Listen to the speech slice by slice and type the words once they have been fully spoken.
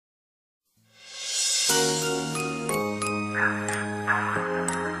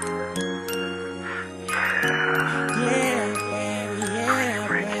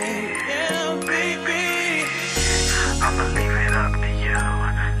baby. I'ma leave it up to you,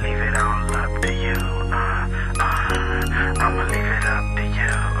 leave it all up to you. I'ma leave it up to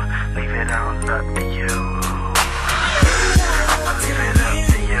you, leave it all up to you. I'ma leave it up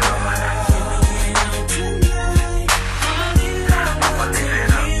to you. I'ma leave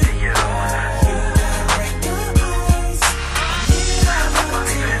it up to you. I'ma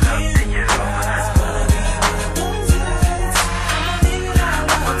leave it up to you. I'ma leave it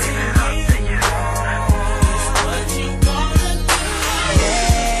up to you.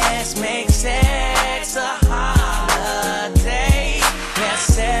 Let's make sex a holiday. Let's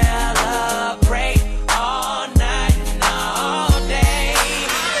celebrate all night and all day.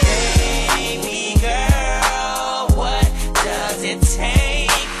 Baby girl, what does it take?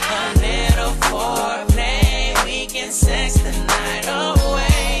 A little foreplay, we can sex the night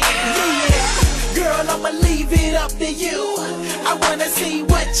away. Yeah, girl, I'ma leave it up to you. I wanna see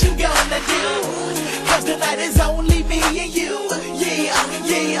what you gonna do, 'cause tonight is only me and you.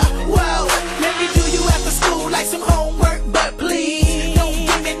 Yeah, whoa. Let me do you after school like some homework, but please don't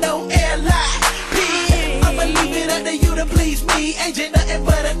give me no LIP. I'ma leave it up to you to please me. Ain't you nothing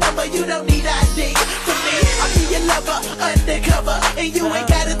but a number, you don't need ID. For me, I'll be your lover, undercover, and you ain't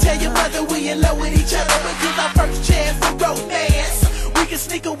gotta tell your mother we in love with each other, because our first chance for romance. We can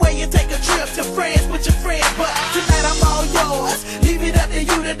sneak away and take a trip to France with your friends, but tonight I'm all yours. Leave it up to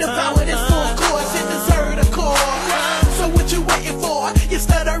you to devour this full course and deserve the core. So what you waiting for? You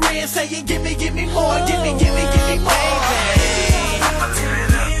stuttering, saying give me more, give me more.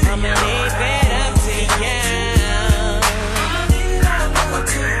 I'ma leave it up to you. I'ma leave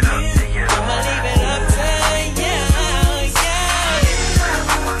it up to you. I'ma leave it up to you.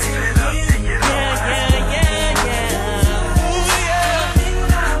 I'ma leave it up to you.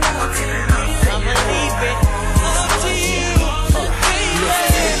 I'ma leave it up to you.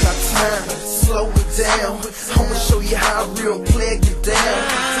 Take our time, slow it down. I'ma show you how a real player get down.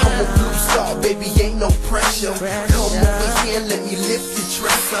 I'm a blue star, baby, ain't no pressure. Come over here and let me lift your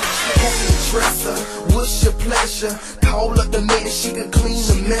dresser. Hold your dresser, what's your pleasure? Call up the maid and she can clean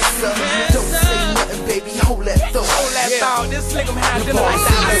the mess up. Don't say nothing, baby, hold that thought. Hold that thought, this slick 'em how to like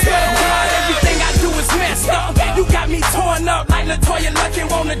that. I swear to God, everything I do is messed up. You got me torn up like Latoya Lucky,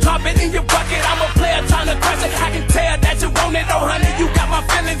 wanna drop it in your bucket. I'm a player trying to crush it. I can tell that you want it, oh honey, you got my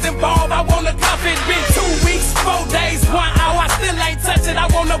feelings involved. I wanna cuff it. Been 2 weeks, 4 days, 1 hour, I still ain't touch it. I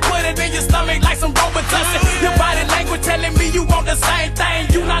wanna put it in your stomach like some Robitussin. Your body language telling me you want the same thing.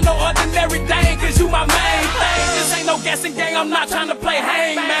 You not no ordinary thing, 'cause you my main thing. This ain't no guessing game, I'm not trying to play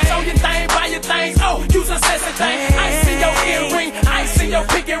hangman. Show your thing, buy your things, oh, use a sexy thing. Ice in your earring, ice in your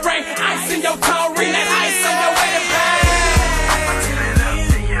pinky ring, ice in your tongue ring.